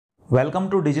Welcome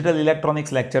to Digital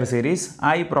Electronics lecture series.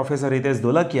 I, Professor Hitesh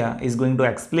Dholakia, is going to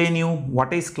explain you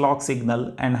what is clock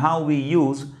signal and how we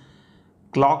use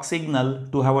clock signal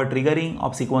to have a triggering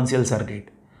of sequential circuit.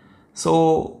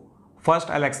 So first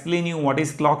I'll explain you what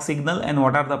is clock signal and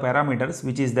what are the parameters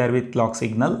which is there with clock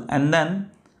signal, and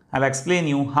then I'll explain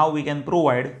you how we can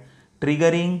provide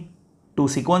triggering to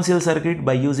sequential circuit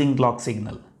by using clock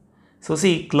signal. So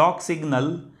see, clock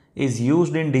signal is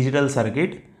used in digital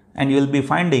circuit, and you will be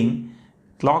finding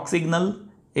clock signal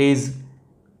is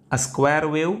a square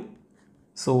wave.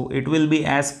 So it will be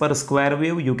as per square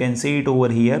wave. You can see it over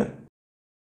here.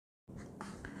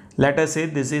 Let us say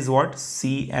this is what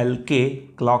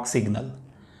CLK clock signal.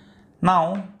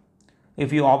 Now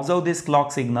if you observe this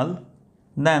clock signal,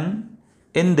 then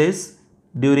in this,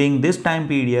 during this time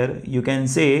period, you can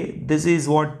say this is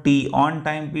what T on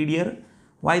time period.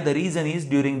 Why? The reason is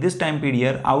during this time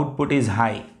period output is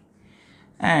high,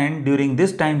 and during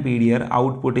this time period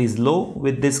output is low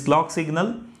with this clock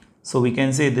signal. So we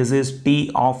can say this is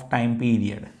T off time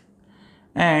period,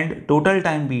 and total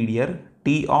time period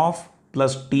T off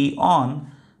plus T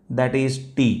on, that is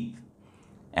T.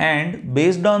 And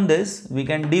based on this we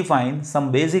can define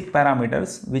some basic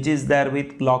parameters which is there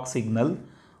with clock signal.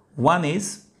 One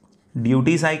is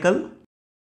duty cycle.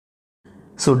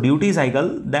 So duty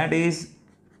cycle, that is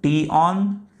T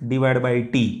on divided by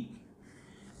T.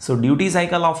 So duty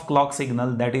cycle of clock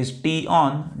signal, that is T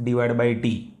on divided by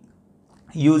T.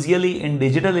 Usually in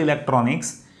digital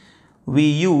electronics we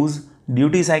use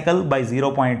duty cycle by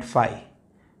 0.5.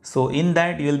 So in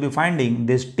that you will be finding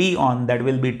this T on, that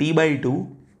will be T by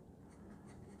 2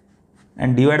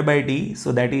 and divided by T.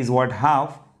 So that is what,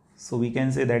 half. So we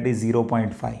can say that is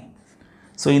 0.5.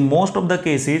 So in most of the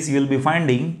cases you will be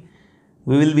finding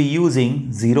we will be using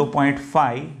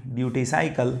 0.5 duty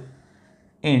cycle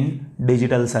in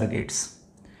digital circuits.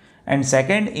 And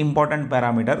second important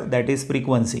parameter, that is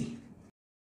frequency.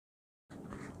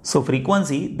 So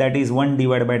frequency, that is 1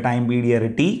 divided by time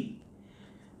period T,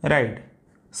 right?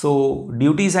 So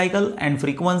duty cycle and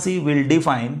frequency will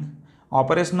define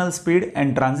operational speed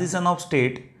and transition of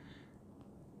state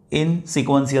in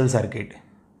sequential circuit.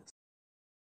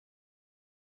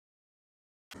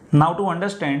 Now to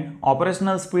understand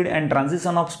operational speed and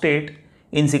transition of state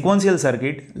in sequential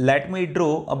circuit, let me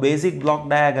draw a basic block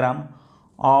diagram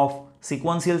of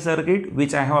sequential circuit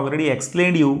which I have already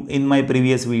explained you in my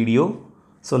previous video.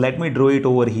 So let me draw it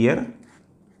over here.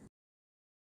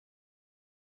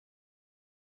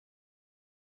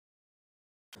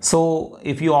 So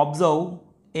if you observe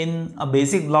in a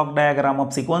basic block diagram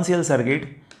of sequential circuit,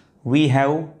 we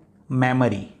have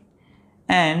memory,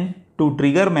 and to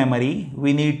trigger memory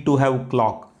we need to have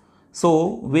clock.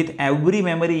 So with every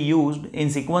memory used in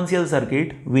sequential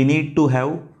circuit we need to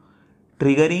have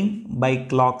triggering by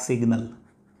clock signal,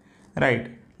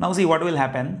 right? Now see what will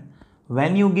happen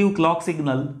when you give clock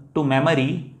signal to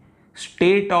memory.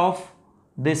 State of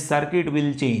this circuit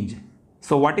will change.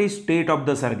 So what is state of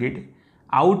the circuit?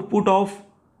 Output of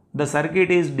the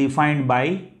circuit is defined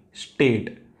by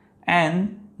state,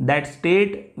 and that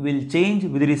state will change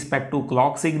with respect to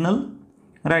clock signal,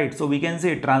 right? So we can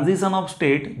say transition of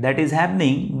state, that is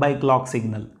happening by clock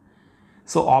signal.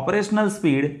 So operational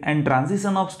speed and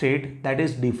transition of state, that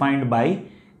is defined by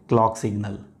clock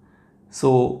signal.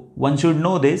 So one should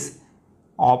know this.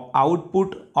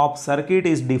 Output of circuit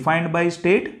is defined by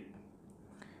state,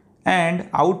 and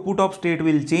output of state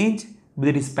will change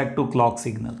with respect to clock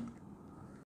signal.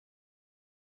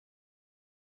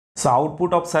 So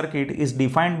output of circuit is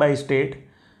defined by state,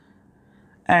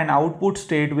 and output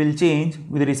state will change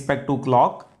with respect to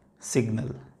clock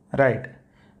signal, right?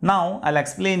 Now I'll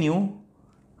explain you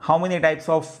how many types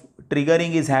of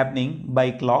triggering is happening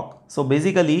by clock. So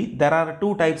basically there are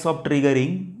two types of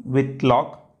triggering with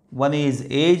clock. One is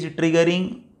edge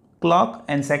triggering clock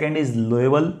and second is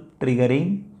level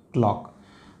triggering clock.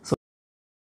 So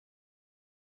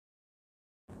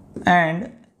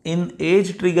and in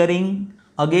edge triggering,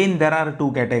 again there are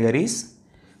two categories: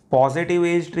 positive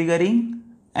edge triggering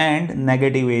and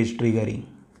negative edge triggering.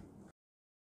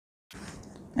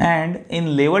 And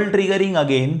in level triggering,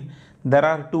 again there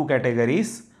are two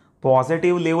categories: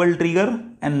 positive level trigger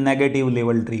and negative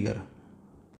level trigger.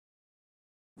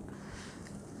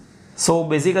 So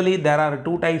basically there are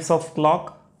two types of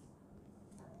clock: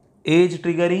 edge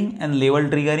triggering and level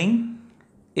triggering.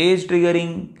 Edge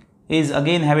triggering is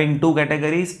again having two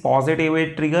categories: positive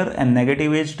edge trigger and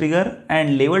negative edge trigger,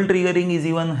 and level triggering is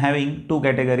even having two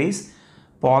categories: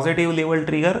 positive level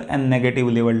trigger and negative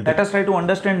level trigger. Let us try to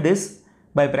understand this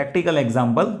by practical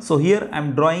example. So here I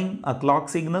am drawing a clock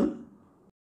signal.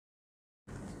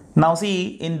 Now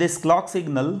see, in this clock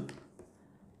signal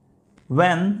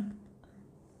when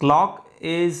clock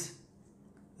is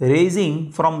raising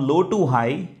from low to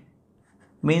high,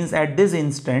 means at this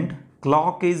instant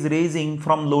clock is raising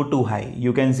from low to high,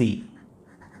 you can see.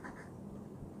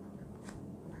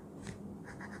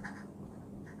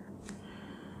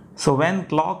 So when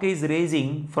clock is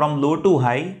raising from low to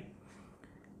high,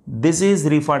 this is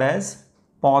referred as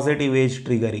positive edge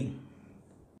triggering.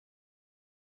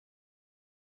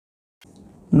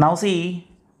 Now see,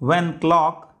 when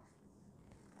clock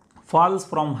falls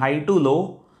from high to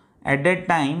low, at that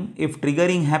time if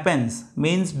triggering happens,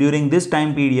 means during this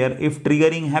time period if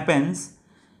triggering happens,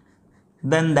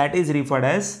 then that is referred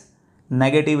as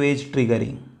negative edge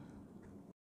triggering.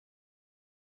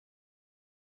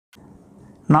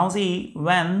 Now see,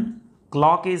 when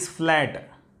clock is flat,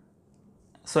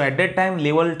 so at that time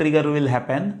level trigger will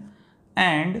happen,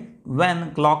 and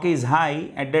when clock is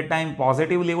high, at that time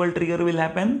positive level trigger will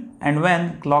happen, and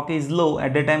when clock is low,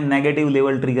 at that time negative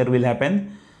level trigger will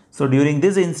happen. So during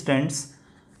this instance,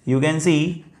 you can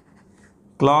see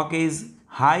clock is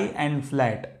high and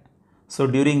flat. So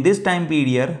during this time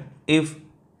period, if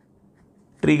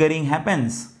triggering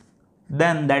happens,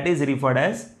 then that is referred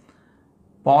as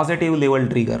positive level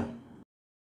trigger.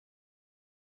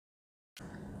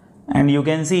 And you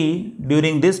can see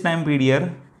during this time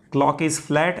period clock is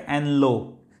flat and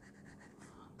low.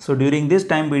 So during this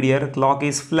time period clock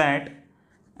is flat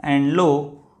and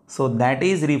low, so that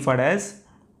is referred as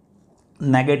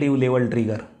negative level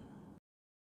trigger.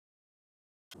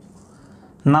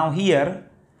 Now here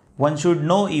one should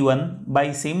know even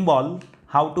by symbol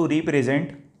how to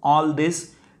represent all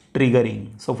this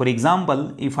triggering. So for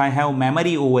example, if I have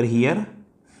memory over here,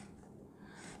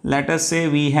 let us say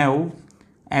we have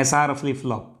SR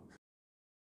flip-flop.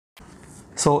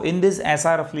 So in this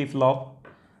SR flip-flop,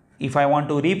 if I want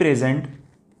to represent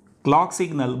clock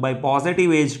signal by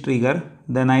positive edge trigger,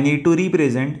 then I need to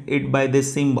represent it by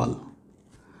this symbol.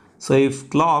 So if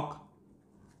clock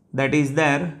that is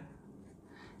there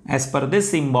as per this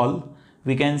symbol,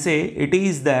 we can say it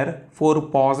is there for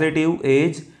positive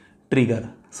edge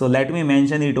trigger. So let me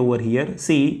mention it over here.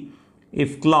 See,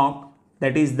 if clock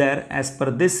that is there as per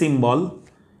this symbol,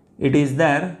 it is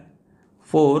there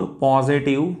for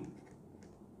positive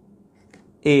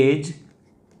edge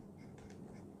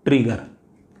trigger.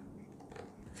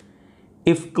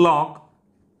 If clock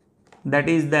that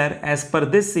is there as per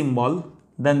this symbol,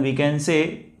 then we can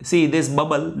say, see this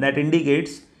bubble that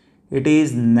indicates it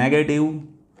is negative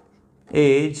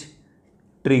edge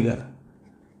trigger.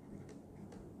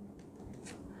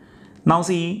 Now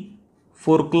see,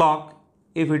 for clock,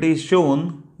 if it is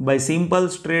shown by simple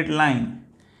straight line,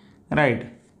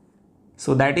 right,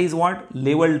 so that is what?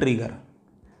 Level trigger.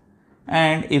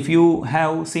 And if you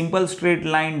have simple straight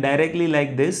line directly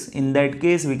like this, in that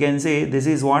case we can say this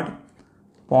is what?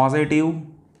 Positive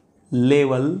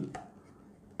level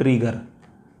trigger.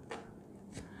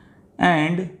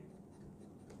 And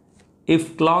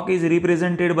if clock is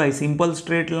represented by simple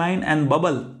straight line and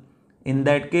bubble, in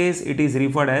that case it is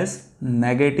referred as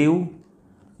negative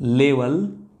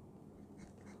level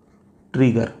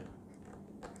trigger.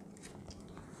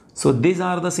 So these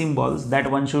are the symbols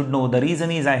that one should know. The reason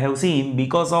is I have seen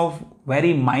because of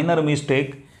very minor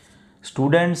mistake,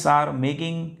 students are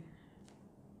making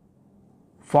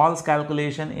false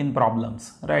calculation in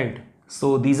problems, right?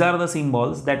 So these are the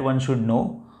symbols that one should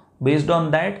know. Based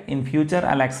on that, in future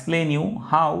I'll explain you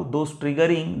how those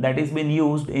triggering that is been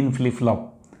used in flip-flop.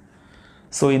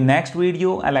 So in next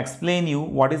video, I'll explain you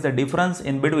what is the difference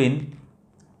in between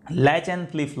latch and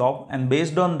flip-flop, and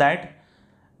based on that,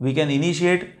 we can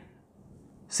initiate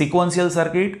sequential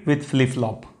circuit with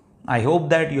flip-flop. I hope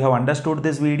that you have understood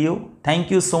this video.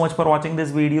 Thank you so much for watching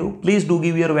this video. Please do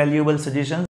give your valuable suggestions.